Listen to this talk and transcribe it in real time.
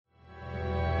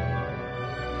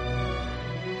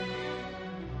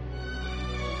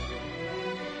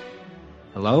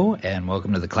Hello, and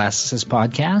welcome to the Classicist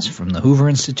Podcast from the Hoover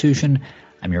Institution.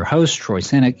 I'm your host, Troy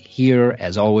Senek, here,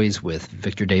 as always, with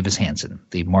Victor Davis Hanson,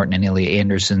 the Martin and Ilya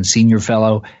Anderson Senior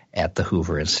Fellow at the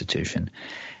Hoover Institution.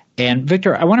 And,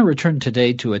 Victor, I want to return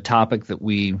today to a topic that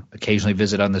we occasionally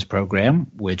visit on this program,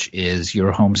 which is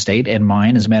your home state and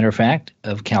mine, as a matter of fact,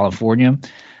 of California.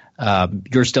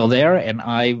 You're still there, and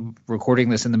I'm recording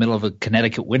this in the middle of a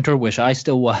Connecticut winter, which I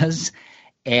still was.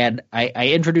 And I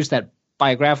introduced that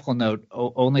biographical note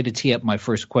only to tee up my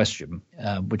first question,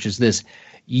 which is this.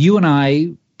 You and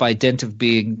I, by dint of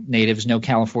being natives, know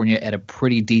California at a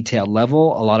pretty detailed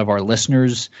level. A lot of our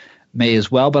listeners may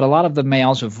as well, but a lot of them may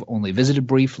also have only visited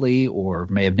briefly or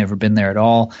may have never been there at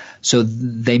all. So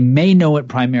they may know it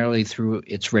primarily through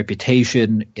its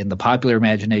reputation in the popular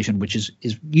imagination, which is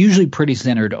usually pretty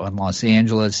centered on Los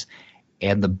Angeles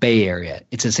and the Bay Area.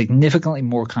 It's a significantly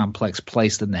more complex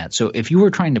place than that. So if you were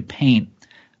trying to paint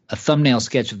a thumbnail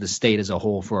sketch of the state as a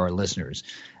whole for our listeners,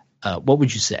 what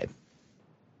would you say?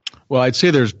 Well, I'd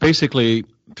say there's basically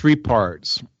three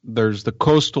parts. There's the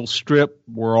coastal strip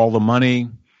where all the money,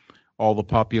 all the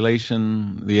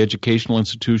population, the educational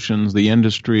institutions, the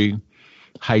industry,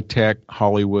 high-tech,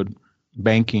 Hollywood,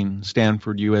 banking,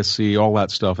 Stanford, USC, all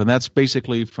that stuff. And that's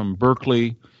basically from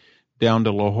Berkeley down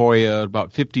to La Jolla,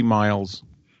 about 50 miles,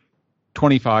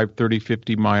 25, 30,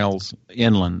 50 miles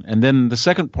inland. And then the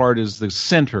second part is the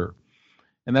center.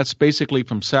 And that's basically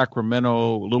from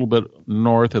Sacramento, a little bit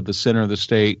north of the center of the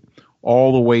state,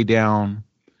 all the way down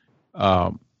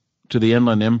to the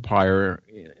Inland Empire,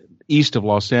 east of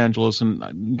Los Angeles,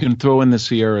 and you can throw in the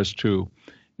Sierras too.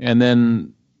 And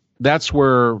then that's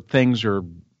where things are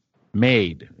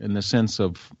made in the sense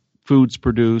of foods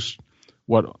produced.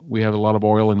 We have a lot of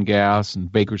oil and gas in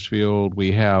Bakersfield.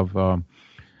 We have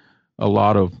a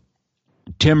lot of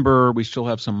timber. We still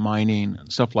have some mining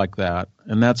and stuff like that.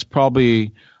 And that's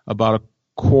probably about a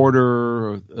quarter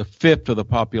or a fifth of the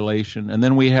population. And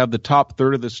then we have the top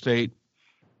third of the state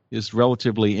is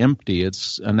relatively empty.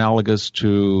 It's analogous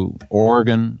to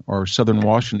Oregon or southern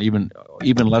Washington,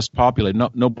 even less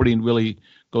populated. Nobody really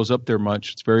goes up there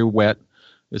much. It's very wet.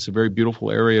 It's a very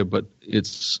beautiful area, but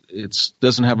it's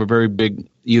doesn't have a very big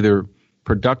either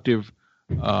productive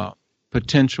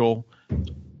potential,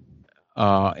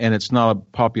 and it's not a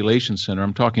population center.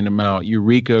 I'm talking about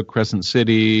Eureka, Crescent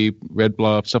City, Red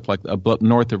Bluff, stuff like that,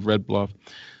 north of Red Bluff.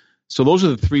 So those are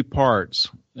the three parts,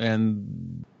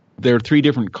 and there are three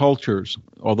different cultures,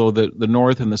 although the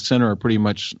north and the center are pretty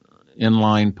much in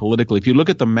line politically. If you look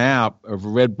at the map of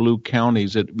red-blue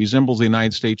counties, it resembles the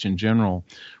United States in general,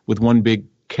 with one big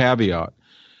caveat.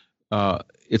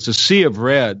 It's a sea of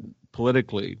red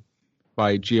politically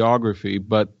by geography,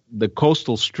 but the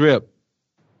coastal strip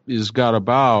has got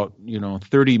about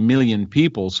 30 million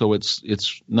people, so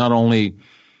it's not only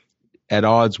at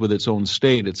odds with its own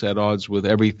state, it's at odds with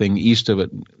everything east of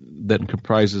it that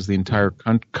comprises the entire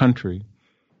country.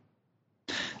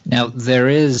 Now, there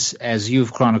is, as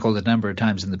you've chronicled a number of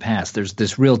times in the past, there's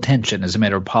this real tension as a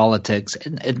matter of politics,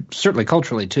 and certainly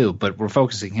culturally too, but we're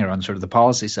focusing here on sort of the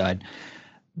policy side.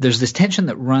 There's this tension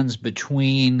that runs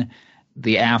between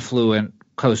the affluent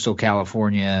coastal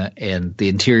California and the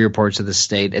interior parts of the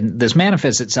state, and this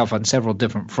manifests itself on several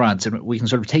different fronts, and we can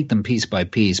sort of take them piece by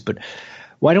piece. But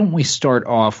why don't we start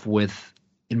off with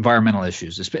environmental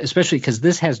issues, especially because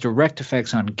this has direct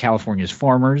effects on California's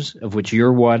farmers, of which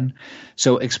you're one.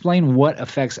 So explain what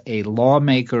effects a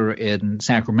lawmaker in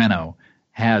Sacramento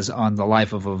has on the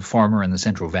life of a farmer in the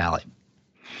Central Valley.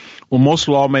 Well, most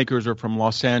lawmakers are from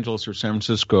Los Angeles or San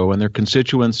Francisco, and their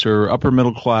constituents are upper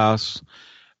middle class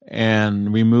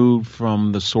and removed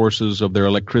from the sources of their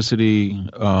electricity,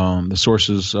 the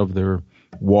sources of their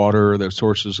water, the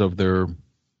sources of their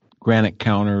granite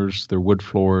counters, their wood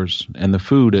floors, and the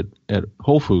food at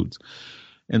Whole Foods.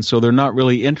 And so they're not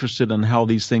really interested in how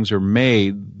these things are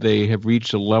made. They have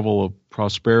reached a level of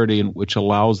prosperity which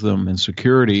allows them and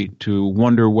security to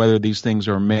wonder whether these things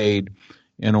are made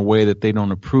in a way that they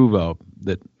don't approve of,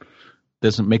 that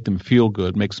doesn't make them feel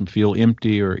good, makes them feel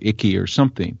empty or icky or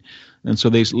something. And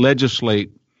so they legislate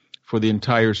for the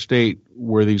entire state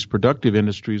where these productive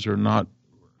industries are not,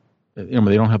 they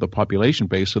don't have the population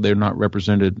base, so they're not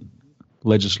represented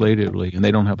legislatively, and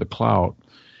they don't have the clout.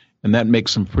 And that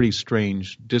makes some pretty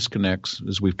strange disconnects,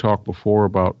 as we've talked before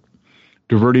about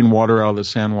diverting water out of the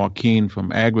San Joaquin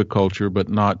from agriculture, but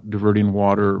not diverting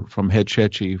water from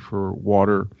Hetch-Hetchy for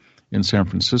water in San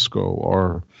Francisco,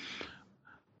 or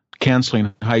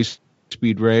canceling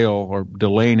high-speed rail or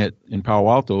delaying it in Palo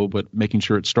Alto, but making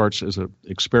sure it starts as an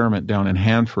experiment down in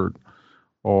Hanford,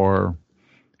 or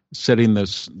setting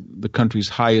the country's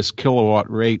highest kilowatt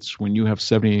rates when you have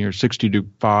 70 or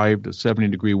 65 to 70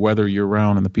 degree weather year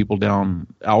round, and the people down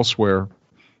elsewhere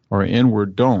or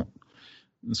inward don't.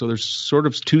 And so there's sort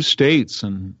of two states,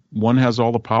 and one has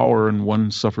all the power and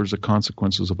one suffers the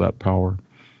consequences of that power.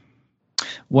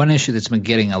 One issue that's been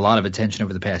getting a lot of attention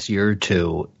over the past year or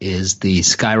two is the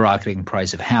skyrocketing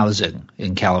price of housing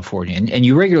in California. And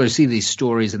you regularly see these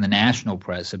stories in the national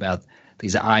press about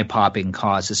these eye-popping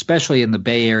costs, especially in the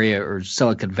Bay Area or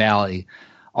Silicon Valley.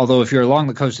 Although if you're along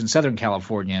the coast in Southern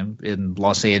California, in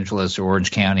Los Angeles or Orange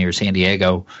County or San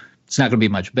Diego, it's not going to be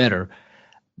much better.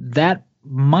 That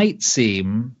might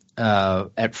seem,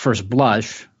 at first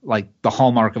blush, like the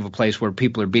hallmark of a place where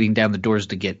people are beating down the doors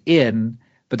to get in,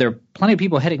 but there are plenty of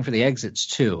people heading for the exits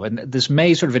too. And this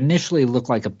may sort of initially look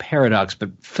like a paradox, but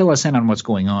fill us in on what's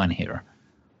going on here.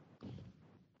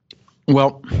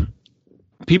 Well,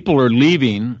 people are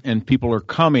leaving and people are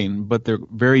coming, but they're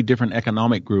very different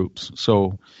economic groups.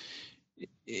 So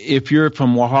if you're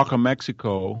from Oaxaca,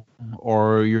 Mexico,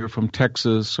 or you're from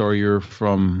Texas, or you're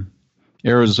from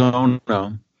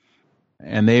Arizona,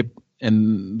 and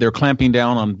they're clamping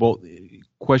down on both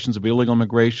questions of illegal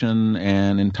immigration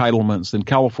and entitlements, then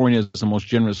California is the most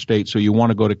generous state, so you want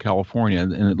to go to California,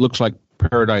 and it looks like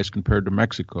paradise compared to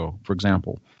Mexico, for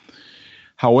example.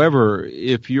 However,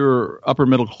 if you're upper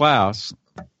middle class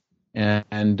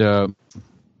and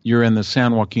you're in the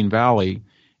San Joaquin Valley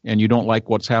and you don't like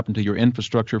what's happened to your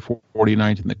infrastructure,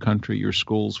 49th in the country, your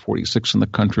schools, 46th in the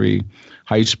country,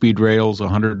 high-speed rails,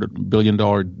 $100 billion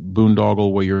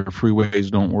boondoggle where your freeways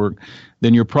don't work,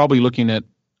 then you're probably looking at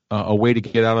a way to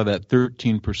get out of that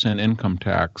 13% income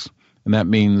tax. And that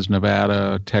means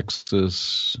Nevada,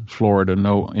 Texas, Florida,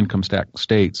 no income tax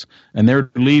states. And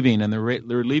they're leaving, and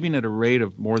they're leaving at a rate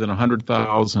of more than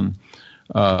 100,000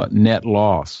 net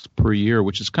loss per year,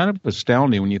 which is kind of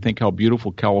astounding when you think how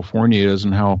beautiful California is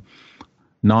and how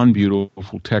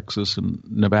non-beautiful Texas and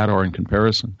Nevada are in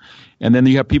comparison. And then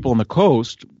you have people on the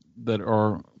coast that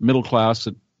are middle class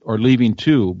that are leaving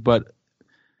too. But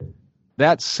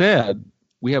that said,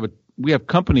 we have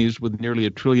companies with nearly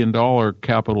 $1 trillion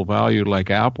capital value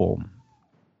like Apple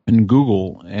and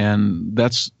Google, and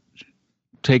that's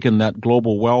taken that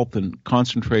global wealth and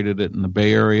concentrated it in the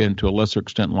Bay Area and to a lesser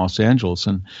extent in Los Angeles.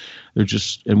 And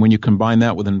when you combine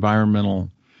that with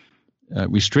environmental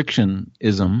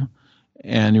restrictionism,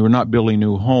 and you're not building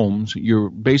new homes, you're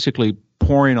basically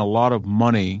pouring a lot of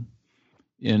money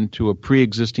into a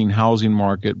pre-existing housing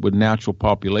market with natural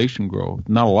population growth.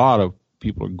 Not a lot of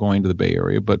people are going to the Bay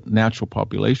Area, but natural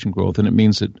population growth. And it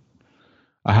means that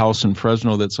a house in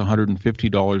Fresno that's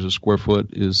 $150 a square foot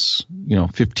is,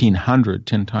 $1,500,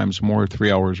 10 times more,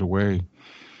 3 hours away.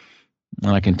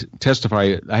 And I can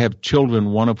testify, I have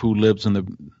children, one of who lives in the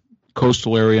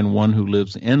coastal area and one who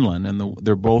lives inland, and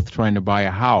they're both trying to buy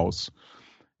a house.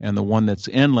 And the one that's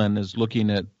inland is looking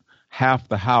at half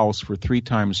the house for 3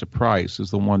 times the price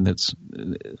as the one that's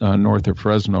north of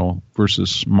Fresno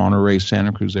versus Monterey,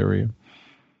 Santa Cruz area.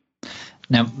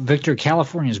 Now, Victor,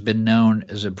 California has been known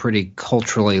as a pretty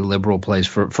culturally liberal place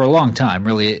for a long time,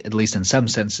 really, at least in some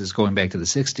senses, going back to the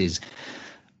 60s.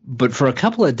 But for a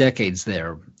couple of decades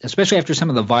there, especially after some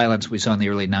of the violence we saw in the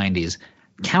early 90s,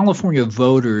 California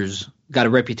voters got a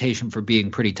reputation for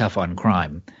being pretty tough on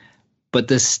crime. But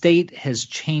the state has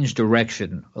changed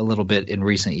direction a little bit in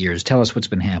recent years. Tell us what's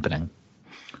been happening.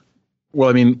 Well,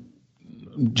 I mean,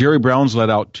 Jerry Brown's let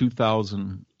out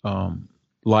 2,000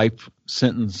 life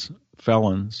sentence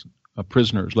felons,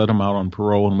 prisoners, let them out on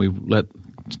parole, and we've let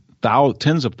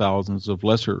tens of thousands of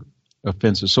lesser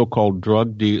offenses, so-called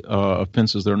drug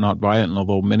offenses that are not violent,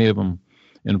 although many of them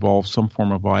involve some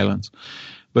form of violence.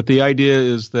 But the idea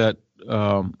is that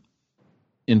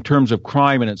in terms of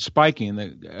crime and its spiking,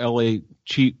 the L.A.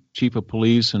 chief of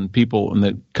police and people and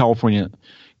the California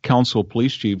Council of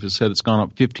Police Chiefs has said it's gone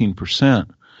up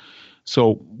 15%.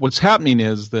 So what's happening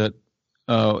is that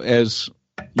as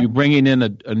you're bringing in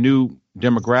a new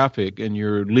demographic and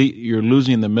you're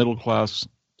losing the middle class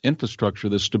infrastructure,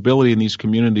 the stability in these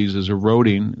communities is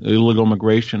eroding. Illegal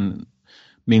immigration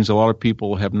means a lot of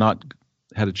people have not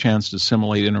had a chance to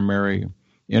assimilate, intermarry,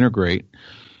 integrate.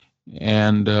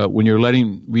 And when you're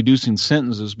reducing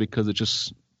sentences because it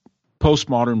just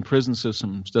postmodern prison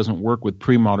systems doesn't work with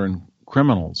pre-modern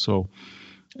criminals. So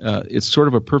it's sort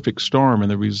of a perfect storm,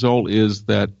 and the result is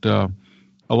that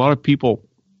a lot of people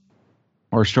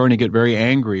are starting to get very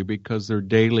angry because they're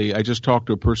daily. I just talked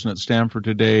to a person at Stanford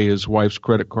today. His wife's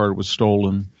credit card was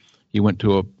stolen. He went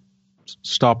to a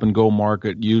stop-and-go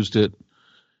market, used it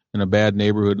in a bad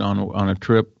neighborhood on a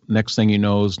trip. Next thing you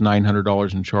know is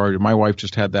 $900 in charge. My wife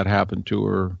just had that happen to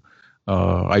her.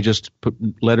 I just put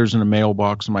letters in a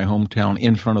mailbox in my hometown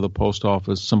in front of the post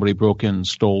office. Somebody broke in and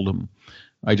stole them.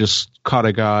 I just caught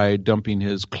a guy dumping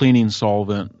his cleaning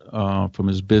solvent from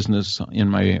his business in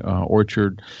my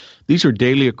orchard. These are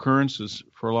daily occurrences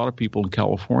for a lot of people in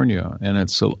California, and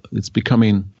it's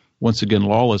becoming once again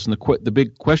lawless. And the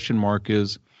big question mark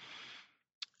is,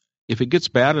 if it gets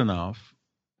bad enough,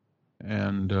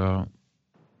 and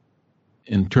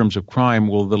in terms of crime,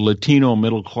 will the Latino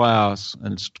middle class,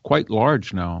 and it's quite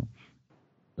large now,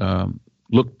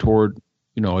 look toward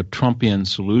a Trumpian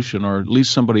solution, or at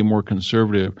least somebody more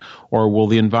conservative? Or will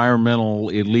the environmental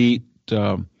elite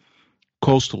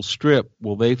coastal strip,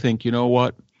 will they think, you know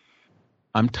what,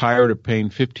 I'm tired of paying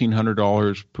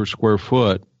 $1,500 per square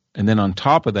foot, and then on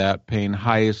top of that paying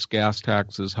highest gas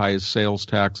taxes, highest sales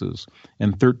taxes,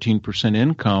 and 13%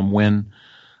 income, when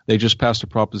they just passed a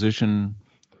proposition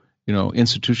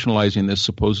institutionalizing this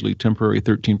supposedly temporary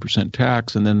 13%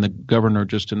 tax, and then the governor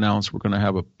just announced we're going to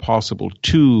have a possible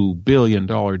 $2 billion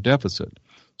deficit.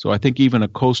 So I think even a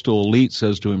coastal elite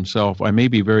says to himself, I may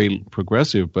be very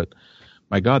progressive, but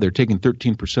my God, they're taking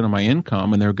 13% of my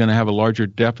income, and they're going to have a larger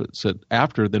deficit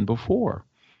after than before.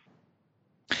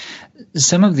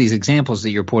 Some of these examples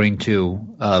that you're pointing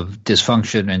to of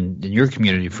dysfunction in your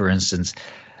community, for instance,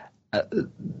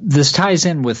 this ties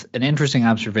in with an interesting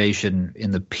observation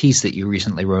in the piece that you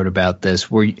recently wrote about this,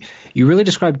 where you really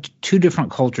described two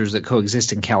different cultures that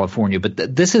coexist in California.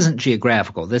 But this isn't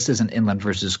geographical. This isn't inland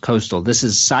versus coastal. This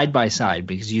is side by side,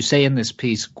 because you say in this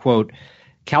piece, quote,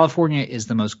 California is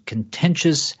the most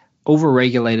contentious,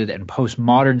 overregulated, and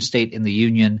postmodern state in the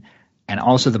Union, and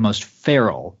also the most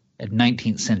feral in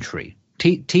 19th century.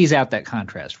 Tease out that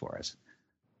contrast for us.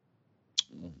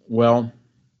 Well,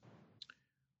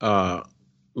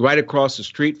 right across the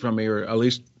street from me, or at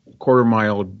least a quarter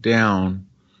mile down,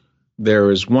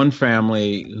 there is one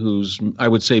family who's, I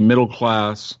would say, middle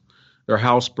class. Their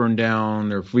house burned down.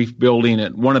 They're rebuilding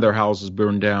it. One of their houses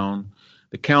burned down.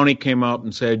 The county came up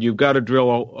and said, you've got to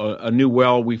drill a new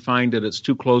well. We find that it's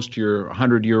too close to your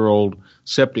 100-year-old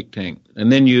septic tank, and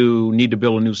then you need to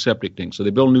build a new septic tank. So they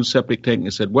built a new septic tank, and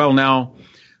they said, well, now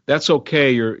that's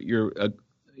okay.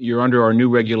 You're under our new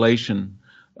regulation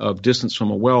of distance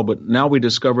from a well, but now we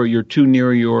discover you're too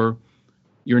near your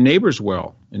neighbor's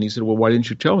well. And he said, well, why didn't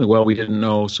you tell me? Well, we didn't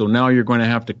know. So now you're going to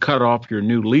have to cut off your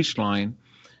new leach line.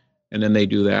 And then they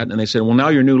do that. And they said, well, now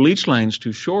your new leach line's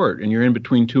too short, and you're in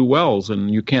between two wells,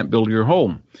 and you can't build your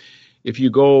home. If you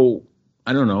go,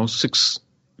 I don't know,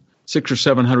 600 or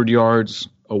 700 yards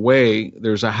away,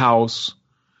 there's a house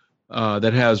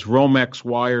that has Romex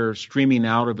wire streaming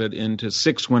out of it into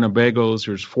 6 Winnebagos.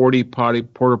 There's 40 porta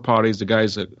potties. The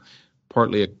guy's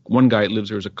one guy lives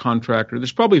there as a contractor.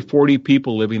 There's probably 40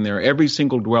 people living there. Every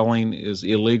single dwelling is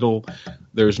illegal.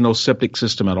 There's no septic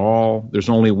system at all. There's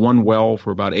only one well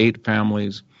for about 8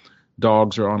 families.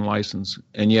 Dogs are on license.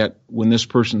 And yet, when this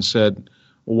person said,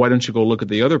 well, why don't you go look at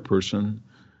the other person,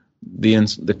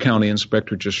 the county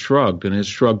inspector just shrugged, and his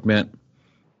shrug meant,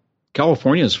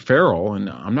 California is feral, and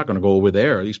I'm not going to go over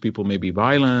there. These people may be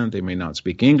violent. They may not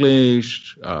speak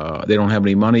English. They don't have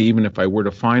any money. Even if I were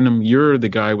to find them, you're the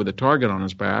guy with a target on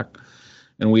his back.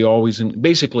 And we always,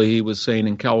 basically, he was saying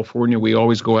in California, we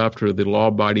always go after the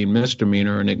law-abiding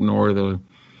misdemeanor and ignore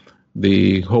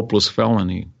the hopeless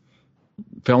felony.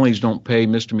 Felonies don't pay,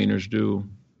 misdemeanors do.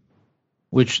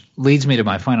 Which leads me to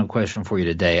my final question for you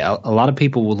today. A lot of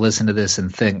people will listen to this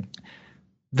and think,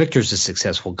 Victor's a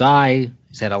successful guy.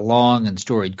 He's had a long and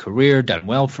storied career, done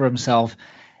well for himself.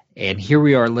 And here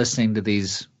we are listening to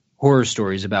these horror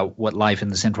stories about what life in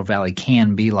the Central Valley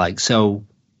can be like. So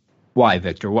why,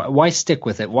 Victor? Why stick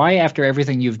with it? Why, after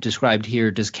everything you've described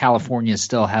here, does California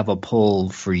still have a pull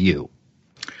for you?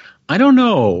 I don't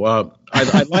know.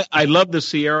 I love the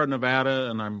Sierra Nevada,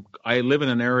 and I live in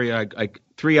an area,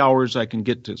 3 hours I can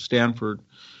get to Stanford.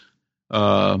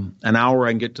 An hour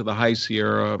I can get to the High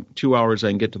Sierra, 2 hours I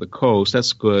can get to the coast.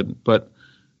 That's good. But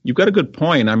you've got a good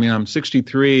point. I mean, I'm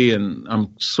 63 and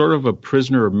I'm sort of a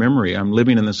prisoner of memory. I'm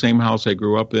living in the same house I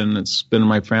grew up in. It's been in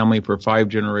my family for 5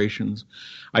 generations.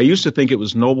 I used to think it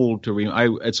was noble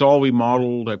it's all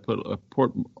remodeled. I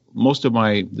put most of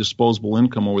my disposable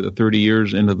income over the 30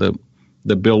 years into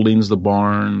the buildings, the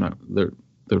barn, the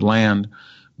land.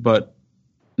 But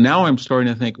now I'm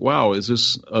starting to think, wow, is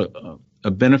this a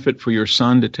benefit for your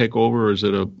son to take over, or is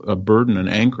it a burden, an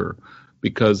anchor?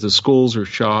 Because the schools are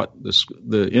shot,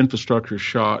 the infrastructure is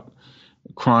shot,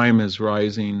 crime is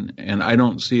rising, and I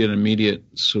don't see an immediate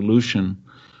solution.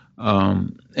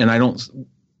 The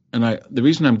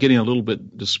reason I'm getting a little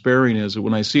bit despairing is that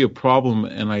when I see a problem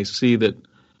and I see that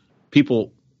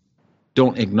people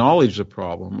don't acknowledge the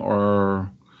problem,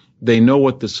 or they know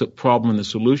what the problem and the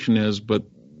solution is, but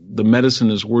the medicine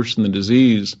is worse than the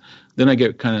disease, then I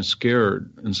get kind of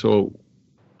scared. And so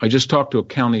I just talked to a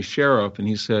county sheriff, and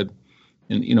he said,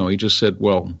 he just said,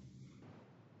 well,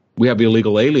 we have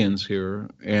illegal aliens here,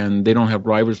 and they don't have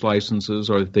driver's licenses,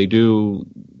 or if they do,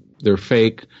 they're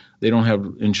fake. They don't have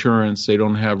insurance. They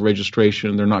don't have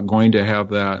registration. They're not going to have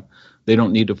that. They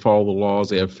don't need to follow the laws.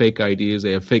 They have fake IDs.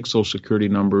 They have fake Social Security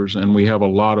numbers, and we have a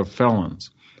lot of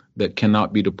felons that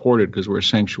cannot be deported because we're a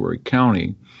sanctuary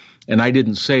county. And I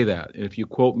didn't say that. If you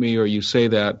quote me or you say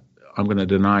that, I'm going to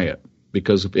deny it,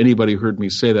 because if anybody heard me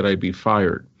say that, I'd be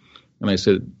fired. And I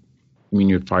said, I mean,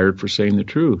 you're fired for saying the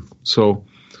truth. So,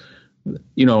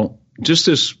 just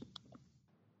this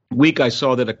week I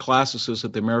saw that a classicist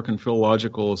at the American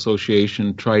Philological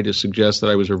Association tried to suggest that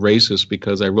I was a racist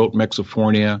because I wrote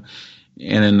Mexophonia,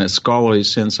 and in a scholarly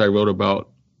sense I wrote about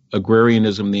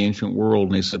agrarianism in the ancient world,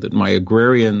 and they said that my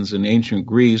agrarians in ancient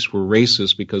Greece were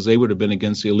racist because they would have been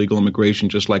against the illegal immigration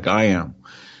just like I am.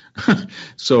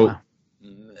 So wow.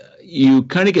 You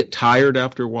kind of get tired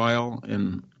after a while,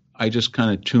 and I just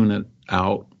kind of tune it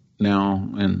out now.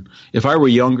 And if I were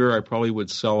younger, I probably would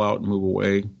sell out and move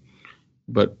away.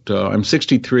 But I'm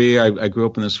 63. I grew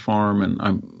up in this farm, and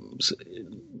I'm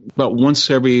about once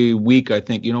every week I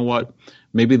think, you know what?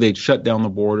 Maybe they'd shut down the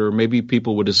border. Maybe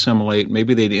people would assimilate.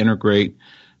 Maybe they'd integrate.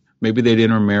 Maybe they'd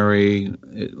intermarry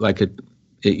like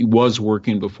it was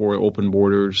working before open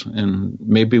borders. And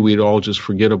maybe we'd all just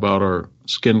forget about our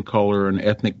skin color and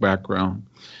ethnic background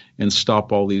and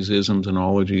stop all these isms and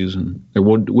ologies. And there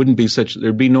wouldn't be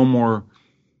there'd be no more.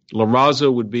 La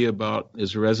Raza would be about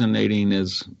as resonating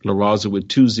as La Raza with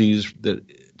two Z's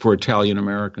for Italian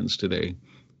Americans today.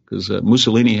 Because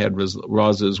Mussolini had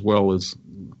Raza as well as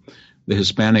the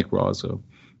Hispanic Raza.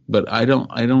 But I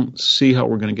don't see how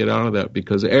we're going to get out of that,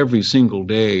 because every single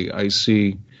day I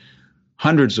see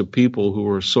hundreds of people who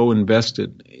are so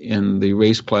invested in the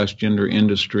race, class, gender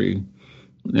industry,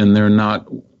 and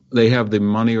they have the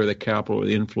money or the capital or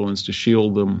the influence to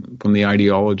shield them from the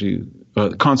ideology,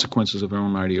 the consequences of their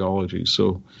own ideology.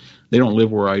 So they don't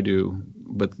live where I do,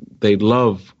 but they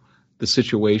love the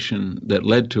situation that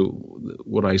led to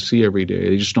what I see every day.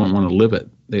 They just don't want to live it.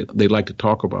 They like to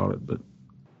talk about it, but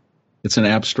it's an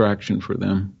abstraction for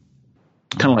them.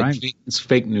 Kind of like it's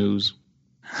fake news.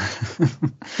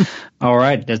 All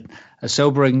right. A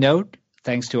sobering note.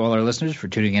 Thanks to all our listeners for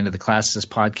tuning into the Classicist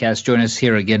Podcast. Join us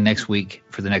here again next week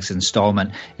for the next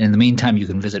installment. And in the meantime, you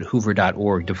can visit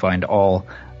hoover.org to find all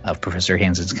of Professor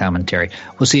Hanson's commentary.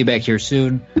 We'll see you back here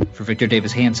soon. For Victor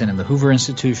Davis Hanson and the Hoover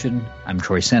Institution, I'm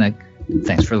Troy Senek.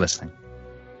 Thanks for listening.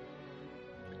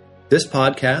 This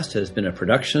podcast has been a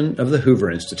production of the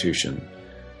Hoover Institution.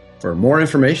 For more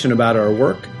information about our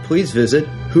work, please visit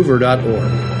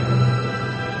hoover.org.